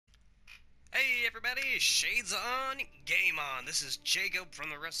everybody, Shades on, Game On. This is Jacob from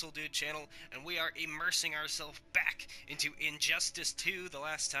the WRESTLEDUDE channel, and we are immersing ourselves back into Injustice 2. The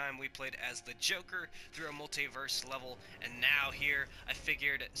last time we played as the Joker through a multiverse level, and now here, I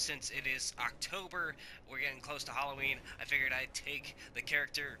figured since it is October, we're getting close to Halloween, I figured I'd take the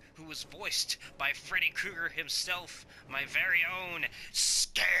character who was voiced by Freddy Krueger himself, my very own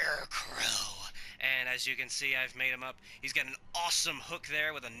Scarecrow. And as you can see, I've made him up. He's got an awesome hook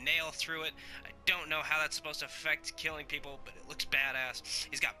there with a nail through it. I don't know how that's supposed to affect killing people, but it looks badass.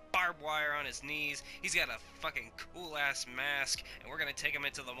 He's got barbed wire on his knees. He's got a fucking cool-ass mask. And we're going to take him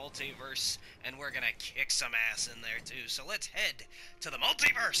into the multiverse, and we're going to kick some ass in there, too. So let's head to the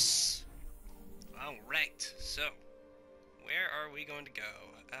multiverse! Alright, so where are we going to go?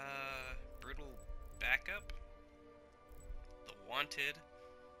 Brutal Backup? The Wanted?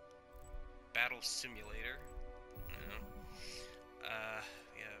 Battle Simulator. No.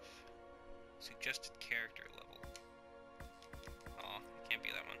 We have suggested character level. Oh, it can't be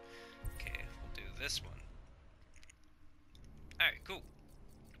that one. Okay, we'll do this one. Alright, cool.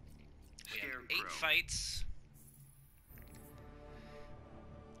 We have 8 fights.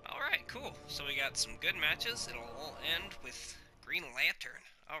 Alright, cool. So we got some good matches. It'll all end with Green Lantern.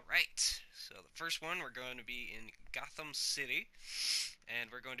 Alright, so the first one we're going to be in Gotham City. And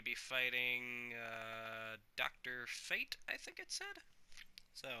we're going to be fighting Dr. Fate, I think it said.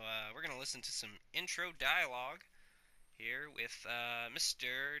 So we're going to listen to some intro dialogue here with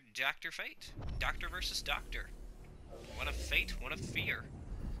Mr. Dr. Fate. Doctor versus Doctor. One of fate, one of fear.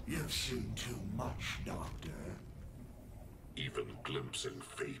 You've seen too much, Doctor. Even glimpsing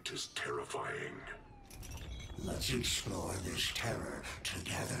fate is terrifying. Let's explore this terror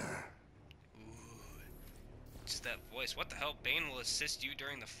together. Just that voice. What the hell? Bane will assist you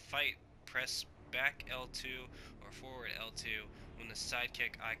during the fight. Press back L2 or forward L2 when the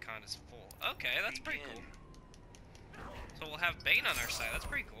sidekick icon is full. Okay, that's pretty cool. So we'll have Bane on our side. That's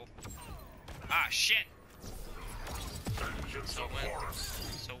pretty cool. Ah, shit! So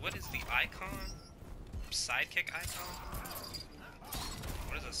what is the icon? Sidekick icon?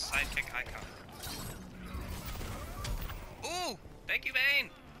 What is a sidekick icon? Ooh! Thank you, Bane!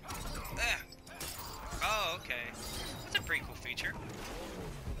 Ugh. Oh, okay. That's a pretty cool feature.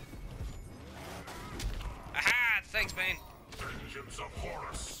 Aha! Thanks, Bane. Vengeance of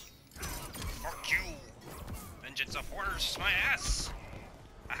Horus. Fuck you. Vengeance of Horus, my ass.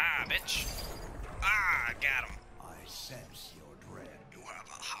 Aha, bitch. Ah, got him. I sense your dread. You have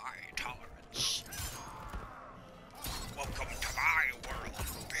a high tolerance. Welcome to my world,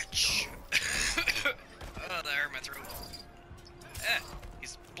 bitch. Oh, that hurt my throat.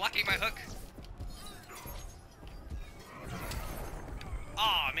 He's blocking my hook.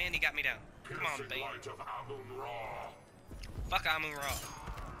 Aw, oh, man, he got me down. Come on, Bane. Fuck Amun-Ra.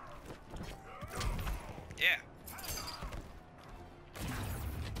 Yeah.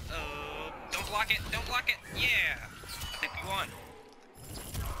 Oh, don't block it, don't block it. Yeah. I think we won.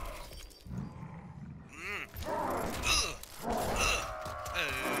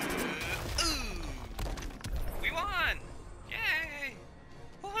 We won! Yay!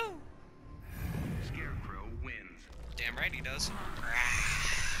 Woohoo! Scarecrow wins. Damn right he does.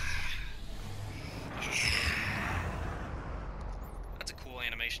 That's a cool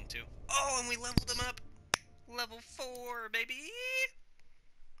animation too. Oh, and we leveled him up. Level 4, baby.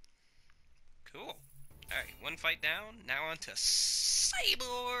 Cool. Alright, one fight down. Now on to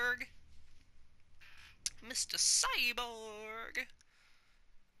Cyborg. Mr. Cyborg.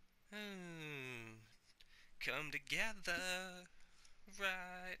 Come together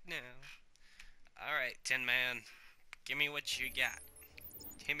right now. Alright, Tin Man. Give me what you got.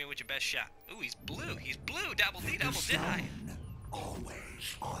 Hit me with your best shot. Ooh, he's blue. He's blue. Double D, double die.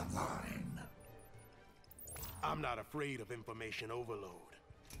 Always online. I'm not afraid of information overload.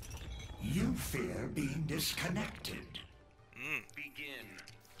 You fear being disconnected. Begin.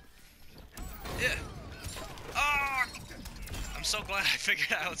 Yeah. Oh! I'm so glad I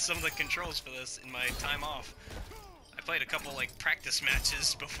figured out some of the controls for this in my time off. I played a couple, like, practice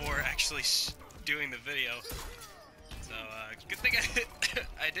matches before actually doing the video. So, good thing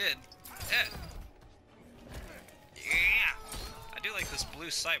I did. Yeah. Yeah! I do like this blue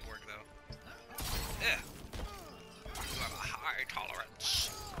cyborg, though. Yeah. You have a high tolerance.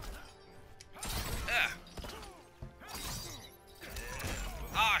 Yeah.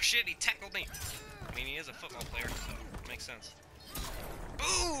 Ah, shit, he tackled me. I mean, he is a football player, so it makes sense.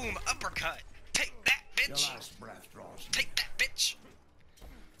 Boom! Uppercut! Take that, bitch! Your last breath draws me. Take that, bitch!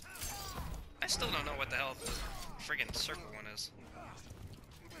 I still don't know what the hell the friggin' circle one is.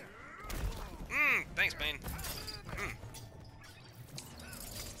 Thanks, Bane.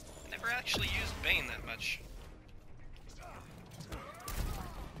 never actually used Bane that much.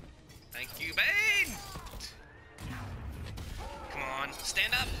 Thank you, Bane! Come on,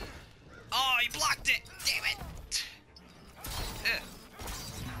 stand up! Oh, you blocked it! Damn it!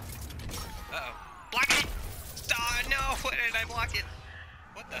 Uh-oh. Block it! Oh, no! Why did I block it?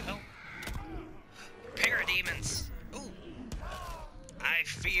 What the hell? Parademons! Ooh! I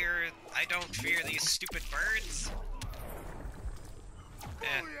don't fear these stupid birds.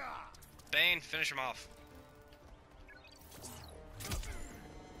 Bane, finish him off.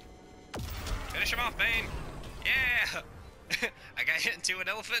 Finish him off, Bane! Yeah! I got hit into an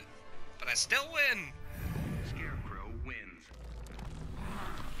elephant, but I still win! Scarecrow wins.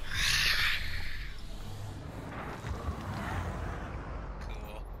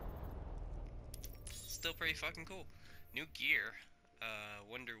 Cool. Still pretty fucking cool. New gear.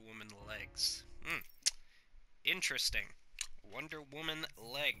 Wonder Woman legs. Interesting. Wonder Woman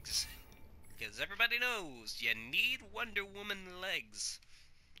legs. Because everybody knows you need Wonder Woman legs.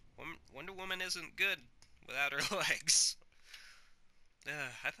 Wonder Woman isn't good without her legs.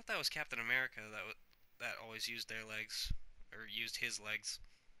 I thought that was Captain America that always used their legs. Or used his legs.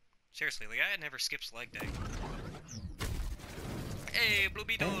 Seriously, the guy never skips leg day. Hey, Blue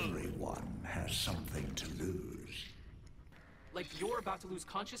Beetle! Everyone has something to lose. Like you're about to lose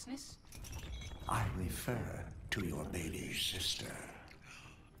consciousness? I refer to your baby sister.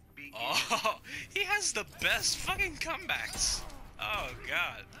 Oh, he has the best fucking comebacks. Oh,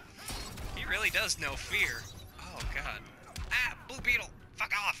 God. He really does know fear. Oh, God. Ah, Blue Beetle,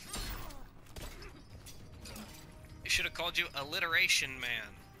 fuck off. They should have called you Alliteration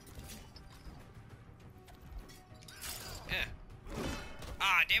Man. Yeah.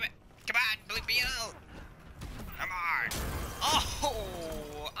 Ah, damn it. Come on, Blue Beetle. Come on.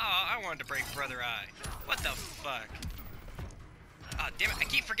 Oh, I wanted to break Brother Eye. What the fuck? Ah, damn it. I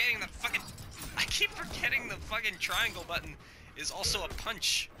keep forgetting the fucking triangle button is also a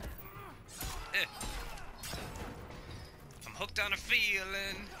punch. I'm hooked on a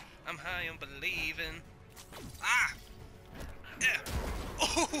feeling. I'm high on believing. Ah!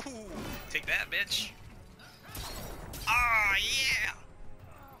 Oh! Take that, bitch. Ah, yeah!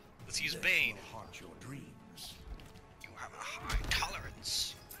 Let's use Bane. This will haunt your dreams. You have a high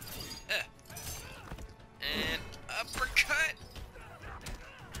tolerance. And uppercut.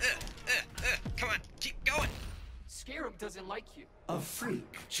 Come on, keep going. Scarab doesn't like you. A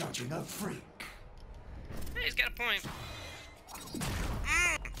freak judging a freak. Hey, he's got a point.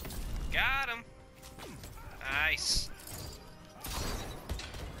 Got him. Nice.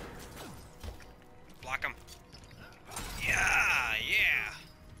 Block him. Yeah, yeah.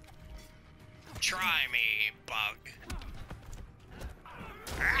 Try me, bug.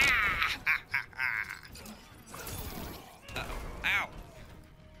 Uh-oh. Ow.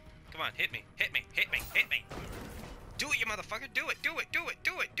 Come on, hit me, hit me, hit me, hit me. Do it, you motherfucker. Do it, do it, do it,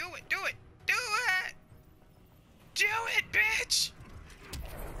 do it, do it, do it, do it. Do it, bitch.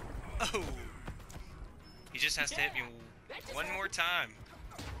 Oh. He just has to hit me one more time.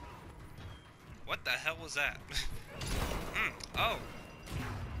 What the hell was that? Oh.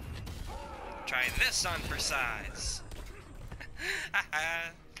 Try this on for size.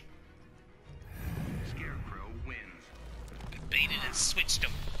 Scarecrow wins. Baited and switched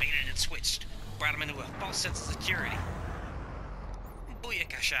him. Baited and switched. Brought him into a false sense of security.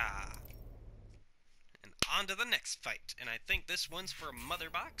 Booyakasha. And on to the next fight. And I think this one's for Mother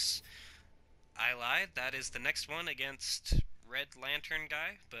Box. I lied. That is the next one against Red Lantern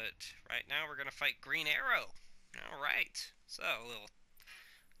guy. But right now we're going to fight Green Arrow. Alright. So,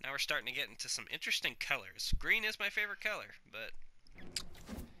 now we're starting to get into some interesting colors. Green is my favorite color, but...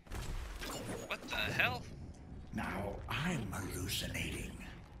 What the hell? Now I'm hallucinating.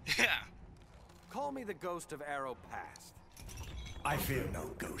 Yeah. Call me the ghost of Arrow Past. I fear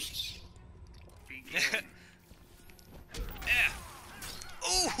no ghosts. Begin. Yeah.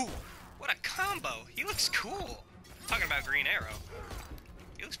 Ooh! What a combo! He looks cool! Talking about Green Arrow.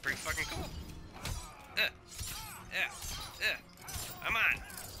 He looks pretty fucking cool. Come on!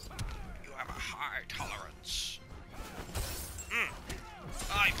 You have a high tolerance.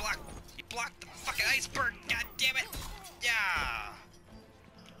 Oh, he blocked the fucking iceberg! God damn it! Yeah!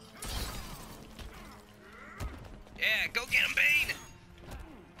 Yeah, go get him, Bane!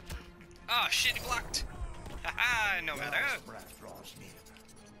 Oh shit, he blocked! Haha, no matter. Brass draws near.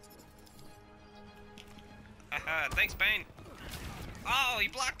 Haha, thanks, Bane. Oh, he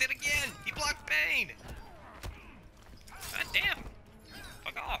blocked it again! He blocked Bane! God damn!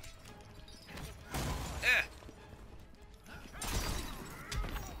 Fuck off. Ha!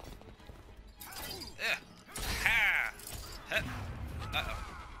 Uh-oh.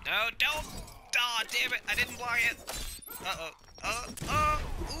 No, don't! Aw, damn it, I didn't block it!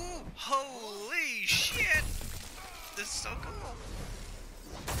 Ooh, holy shit! This is so cool.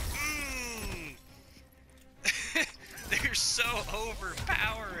 They're so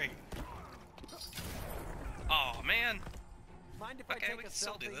overpowering. Oh man. Mind if I Okay, take we a can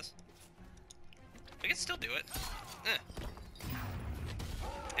still do selfie? this. We can still do it.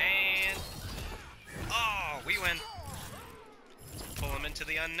 And oh, we win. Pull him into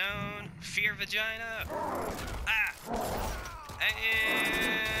the unknown. Fear vagina. Ah.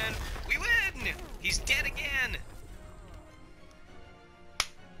 And we win. He's dead again.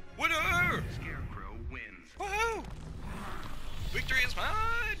 Winner! Scarecrow wins. Woohoo! Victory is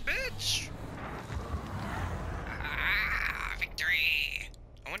mine, bitch! Ah, victory!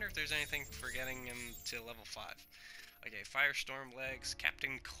 I wonder if there's anything for getting him to level 5. Okay, Firestorm legs,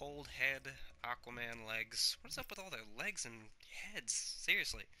 Captain Cold Head, Aquaman legs. What's up with all their legs and heads?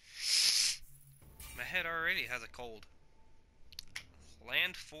 Seriously. My head already has a cold.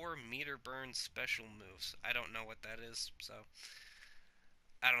 Land 4 meter burn special moves. I don't know what that is, so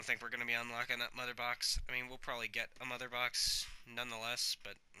I don't think we're going to be unlocking that mother box. I mean, we'll probably get a mother box nonetheless,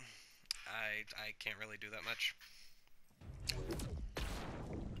 but I can't really do that much.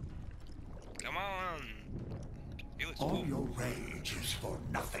 Come on! He looks All cool. your rage is for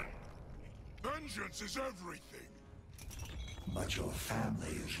nothing. Vengeance is everything. But your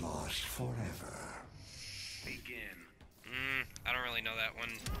family is lost forever. Begin. I don't really know that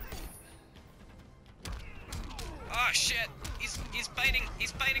one. Oh shit! He's biting!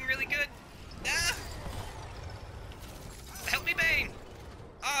 He's biting really good! Ah! Help me, Bane!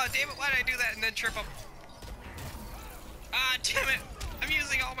 Oh damn it! Why did I do that and then trip him? Ah damn it! I'm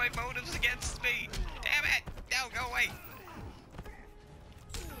using all my motives against me! Damn it! No, go away!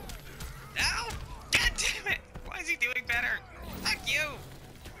 No! God damn it! Why is he doing better? Fuck you!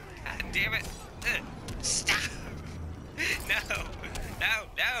 God damn it! Stop! No! No!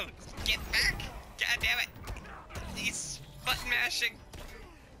 No! Get back! God damn it! He's button mashing!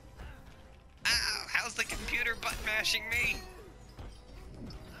 Ow! How's the computer button mashing me?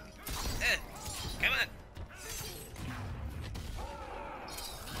 Come on!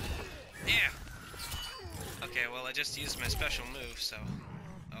 Yeah! Okay, well I just used my special move, so...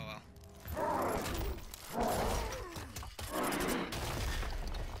 oh well.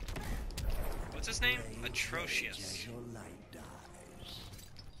 What's his name? Atrocious. As your light dies.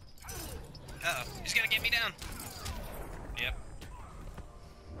 Uh-oh, he's gonna get me down. Yep.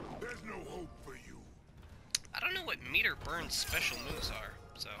 There's no hope for you. I don't know what meter burn special moves are,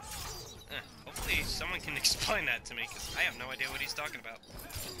 so... hopefully someone can explain that to me, because I have no idea what he's talking about.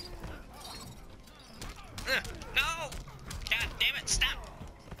 No! God damn it, stop!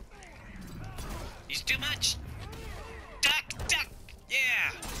 He's too much! Duck! Duck!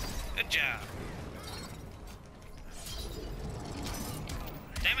 Yeah! Good job.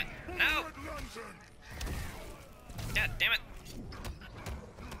 Damn it! No! God damn it!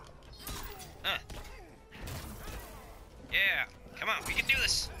 Yeah! Come on, we can do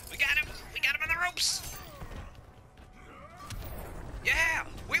this! We got him! We got him on the ropes! Yeah!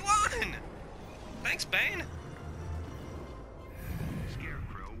 We won! Thanks, Bane!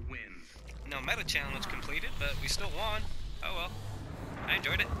 Scarecrow wins. No meta challenge completed, but we still won. Oh well. I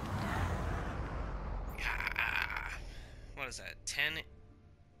enjoyed it. What is that? 10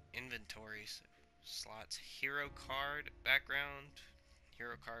 inventories slots. Hero card background.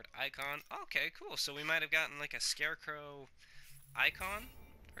 Hero card icon. Okay, cool. So we might have gotten like a scarecrow icon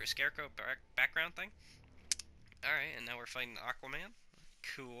or a scarecrow background thing. Alright, and now we're fighting Aquaman.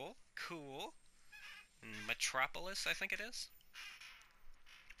 Cool. Cool. And Metropolis, I think it is.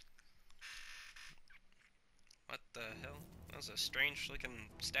 What the hell? That was a strange looking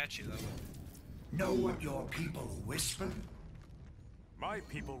statue though. Know what your people whisper? My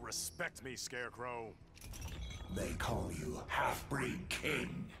people respect me, Scarecrow. They call you half-breed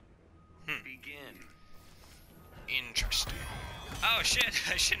king. Begin. Interesting. Oh shit,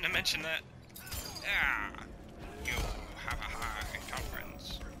 I shouldn't have mentioned that. Ah, you have a high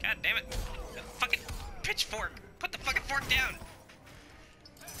tolerance. God damn it. The fucking pitchfork. Put the fucking fork down.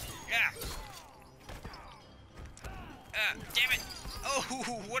 Yeah. Damn it. Oh,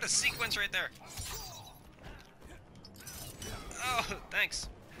 what a sequence right there. Oh, thanks.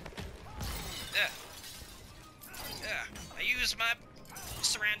 Yeah. Yeah. I use my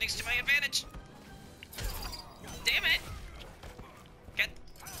surroundings to my advantage. Damn it. Get.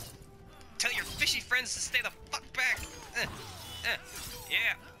 Tell your fishy friends to stay the fuck back. Yeah.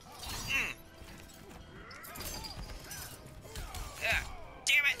 Yeah.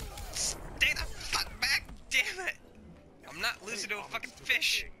 Damn it. Stay the fuck back. Damn it. I'm not losing to a fucking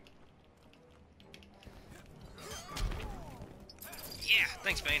fish.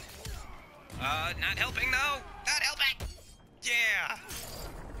 Thanks, Bane. Not helping, though! Not helping! Yeah!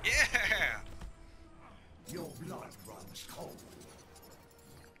 Yeah! Your blood runs cold.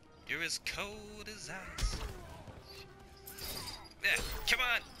 You're as cold as ice. Yeah, come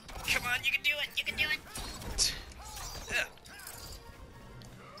on! Come on, you can do it! You can do it! Yeah.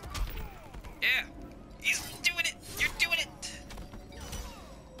 Yeah! He's doing it! You're doing it!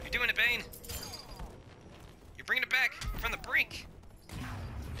 You're doing it, Bane! You're bringing it back from the brink!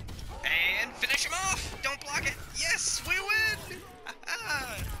 And finish him off! Don't block it! Yes, we win!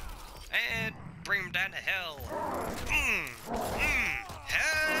 And bring him down to hell.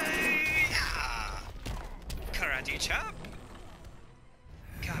 Hey! Karate chop!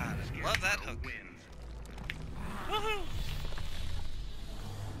 God, I love that hook. Wins. Woohoo!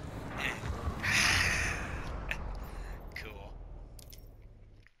 Cool.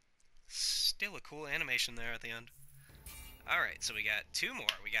 Still a cool animation there at the end. Alright, so we got two more.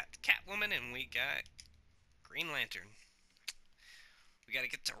 We got Catwoman and we got Green Lantern. We gotta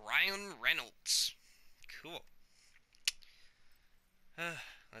get to Ryan Reynolds. Cool.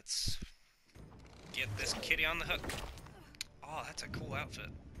 Let's get this kitty on the hook. Oh, that's a cool outfit.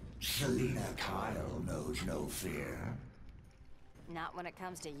 Selina Kyle knows no fear. Not when it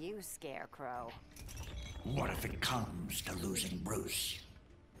comes to you, Scarecrow. What if it comes to losing Bruce?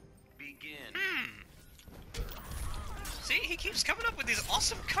 Begin. See, he keeps coming up with these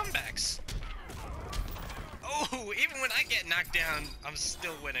awesome comebacks. Oh, even when I get knocked down, I'm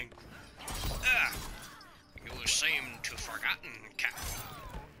still winning. You seem to have forgotten, Cap.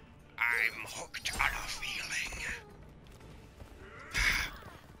 I'm hooked on a feeling.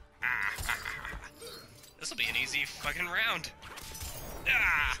 This'll be an easy fucking round.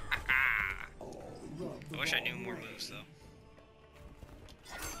 I wish I knew more moves, though.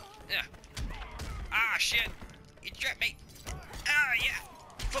 Yeah. Ah, shit. You trapped me. Ah, yeah.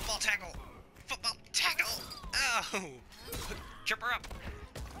 Football tackle. Football tackle. Oh. Trip her up.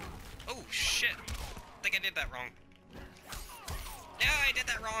 Oh, shit. I think I did that wrong. Yeah, I did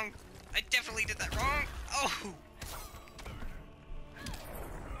that wrong. I definitely did that wrong. Oh.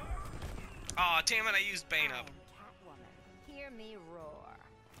 Aw, oh, damn it, I used Bane up. Catwoman, hear me roar.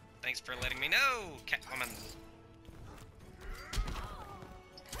 Thanks for letting me know, Catwoman.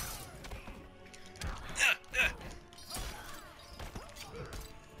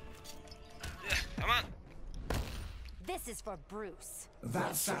 Come on. This is for Bruce.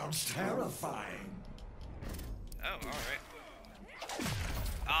 That sounds terrifying. Oh, alright.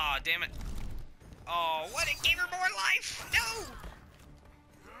 Aw, oh, damn it. Oh, what? It gave her more life! No!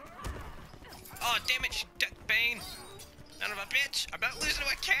 Oh, damn it, Bane. Son of a bitch. I'm not losing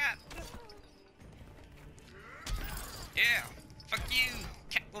to a cat. Yeah. Fuck you,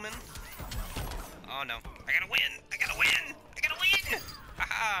 Catwoman. Oh, no. I gotta win. I gotta win. I gotta win.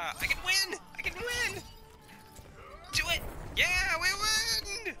 Haha. I can win. I can win. Do it. Yeah, we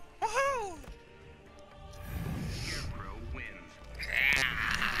win. Woohoo. Scarecrow wins.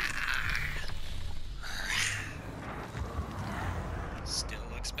 Still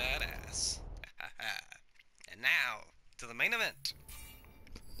looks badass. And now, to the main event.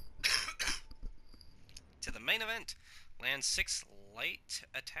 To the main event. Land 6 light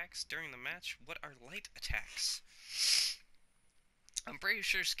attacks during the match. What are light attacks? I'm pretty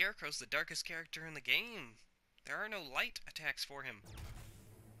sure Scarecrow's the darkest character in the game. There are no light attacks for him.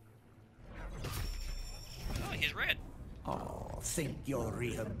 Oh, he's red. Oh, think you're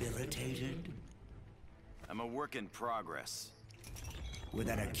rehabilitated? I'm a work in progress. With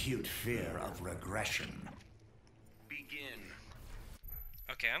an acute fear of regression. Begin.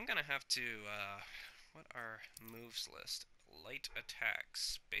 Okay, I'm gonna have to, what are moves list? Light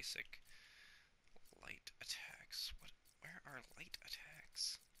attacks. Basic. Light attacks. Where are light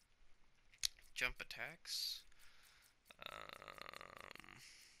attacks? Jump attacks.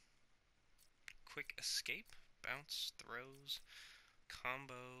 Quick escape. Bounce. Throws.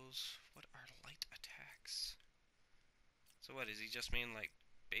 Combos. What are light attacks? So what, does he just mean like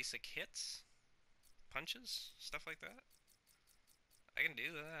basic hits? Punches? Stuff like that? I can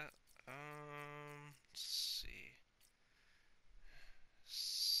do that. Let's see.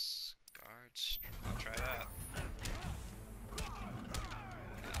 Guards. I'll try that.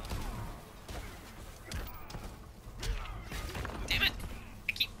 Damn it!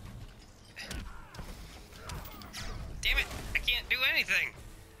 Damn it! I can't do anything!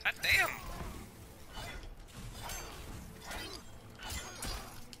 God damn!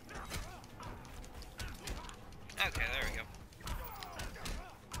 Okay, there we go.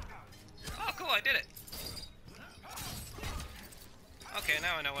 Oh, cool, I did it. Okay,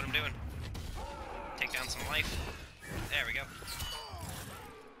 now I know what I'm doing. Take down some life. There we go.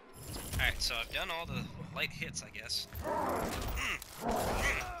 Alright, so I've done all the light hits, I guess.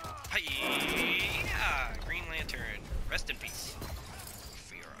 Hi-ya! Green Lantern, rest in peace.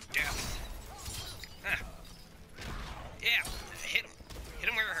 Fear of death. Ah. Yeah, hit him. Hit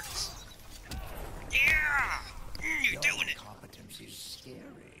him where it hurts. Yeah! You're doing it! Incompetence is scary.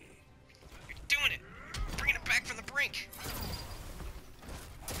 You're doing it! Bringing it back from the brink!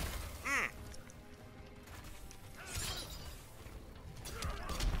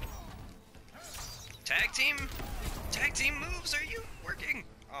 Tag team? Tag team moves, are you working?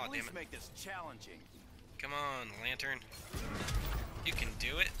 Oh, damn it. Make this challenging. Come on, Lantern. You can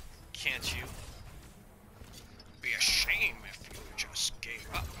do it, can't you? Be a shame if you just gave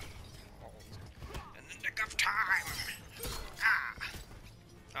up. In the nick of time! Ah!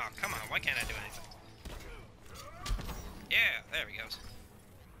 Oh, come on, why can't I do anything? Yeah, there he goes.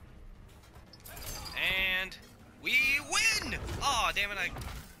 And we win! Oh, damn it,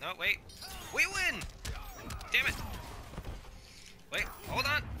 no, wait. We win! Damn it. Wait, hold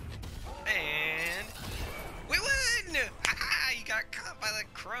on. And we win! Ha! You got caught by the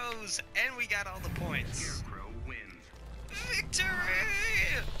crows, and we got all the points. Scarecrow wins. Victory!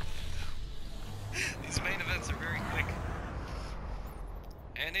 These main events are very quick.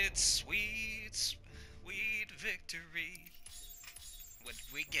 And it's sweet, sweet victory. What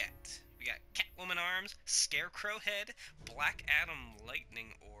did we get? We got Catwoman arms, Scarecrow head, Black Adam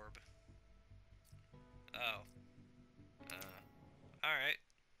lightning orb. Oh. Alright.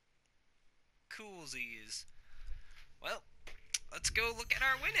 Coolsies. Well, let's go look at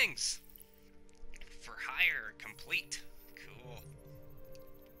our winnings. For hire, complete. Cool.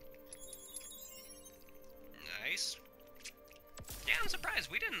 Nice. Yeah, I'm surprised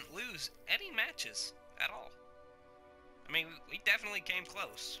we didn't lose any matches at all. I mean, we definitely came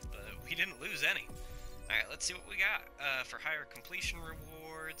close, but we didn't lose any. Alright, let's see what we got. For hire completion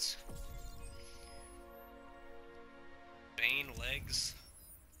rewards. Bane legs.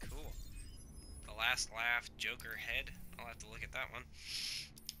 Cool. The last laugh, Joker head. I'll have to look at that one.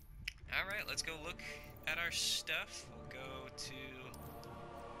 Alright, let's go look at our stuff. We'll go to...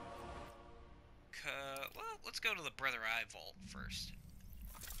 well, let's go to the Brother Eye Vault first.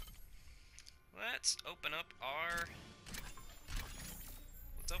 Let's open up our...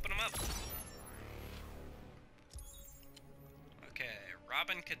 Let's open them up. Okay,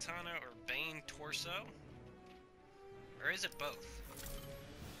 Robin Katana or Bane Torso? Or is it both?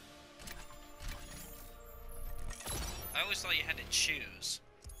 I always thought you had to choose.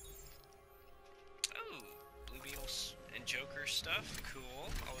 Oh, Blue Beetles and Joker stuff.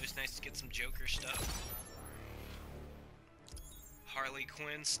 Cool. Always nice to get some Joker stuff. Harley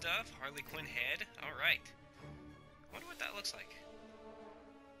Quinn stuff. Harley Quinn head. Alright. Wonder what that looks like.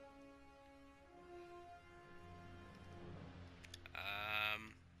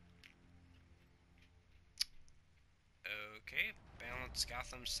 Okay, balanced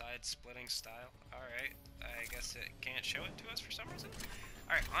Gotham side-splitting style. Alright, I guess it can't show it to us for some reason.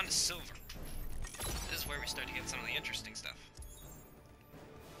 Alright, on to silver. This is where we start to get some of the interesting stuff.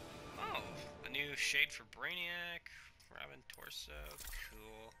 Oh, a new shade for Brainiac. Robin Torso,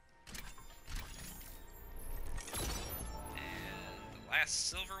 cool. And the last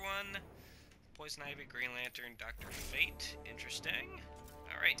silver one. Poison Ivy, Green Lantern, Dr. Fate. Interesting.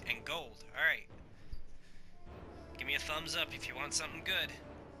 Alright, and gold. Alright. Give me a thumbs up if you want something good.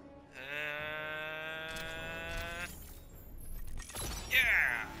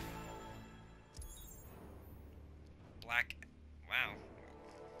 Yeah! Black... Wow.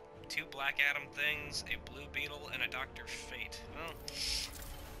 2 Black Adam things, a Blue Beetle, and a Dr. Fate. Well,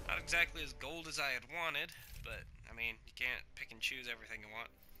 not exactly as gold as I had wanted, but, I mean, you can't pick and choose everything you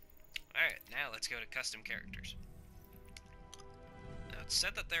want. Alright, now let's go to custom characters. Now, it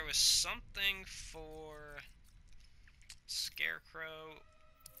said that there was something for... Scarecrow,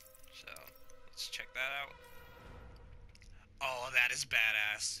 so let's check that out. Oh, that is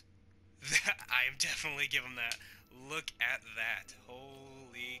badass. I am definitely giving that. Look at that.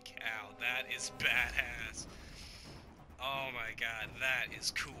 Holy cow, that is badass. Oh my god, that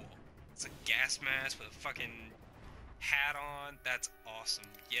is cool. It's a gas mask with a fucking hat on. That's awesome.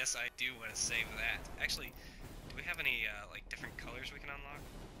 Yes, I do want to save that. Actually, do we have any like different colors we can unlock?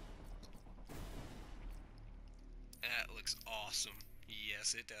 That looks awesome.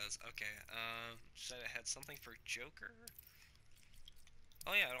 Yes, it does. Okay, said it had something for Joker.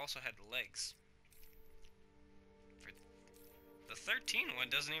 Oh yeah, it also had legs. For the 13 one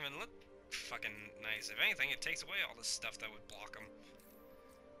doesn't even look fucking nice. If anything, it takes away all the stuff that would block them.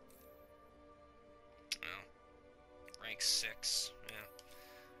 Well, rank 6.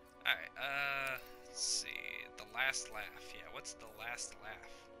 Yeah. Alright, let's see. The last laugh. Yeah, what's the last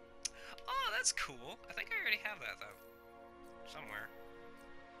laugh? Oh, that's cool. I think I already have that, though. Somewhere.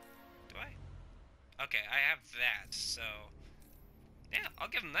 Do I? Okay, I have that, so... yeah, I'll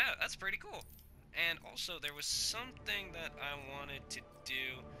give him that. That's pretty cool. And also, there was something that I wanted to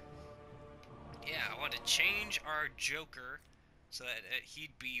do. Yeah, I wanted to change our Joker so that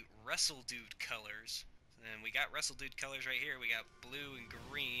he'd be WRESTLEDUDE colors. And we got WRESTLEDUDE colors right here. We got blue and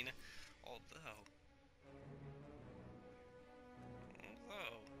green. Although...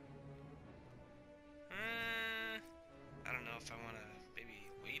 I don't know if I want to maybe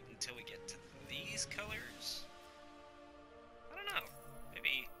wait until we get to these colors. I don't know.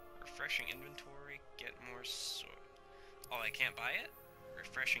 Maybe refreshing inventory, get more sort. Oh, I can't buy it?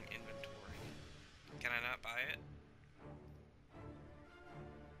 Refreshing inventory. Can I not buy it?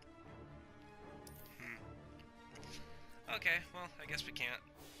 Okay, well, I guess we can't.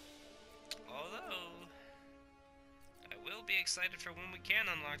 Although, I will be excited for when we can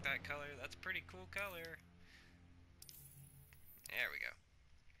unlock that color. That's a pretty cool color. There we go.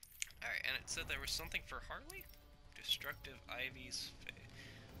 Alright, and it said there was something for Harley? Destructive Ivy's face.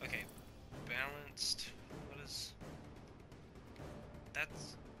 Okay, balanced. What is...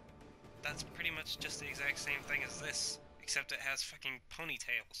 That's pretty much just the exact same thing as this, except it has fucking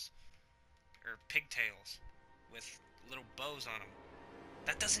ponytails. Or pigtails. With little bows on them.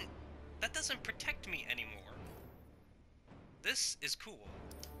 That doesn't protect me anymore. This is cool.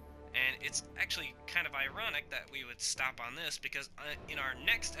 And it's actually kind of ironic that we would stop on this, because in our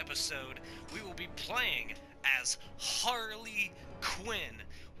next episode, we will be playing as Harley Quinn.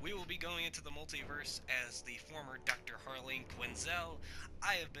 We will be going into the multiverse as the former Dr. Harleen Quinzel.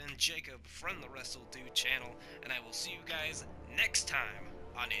 I have been Jacob from the WrestleDude channel, and I will see you guys next time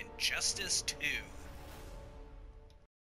on Injustice 2.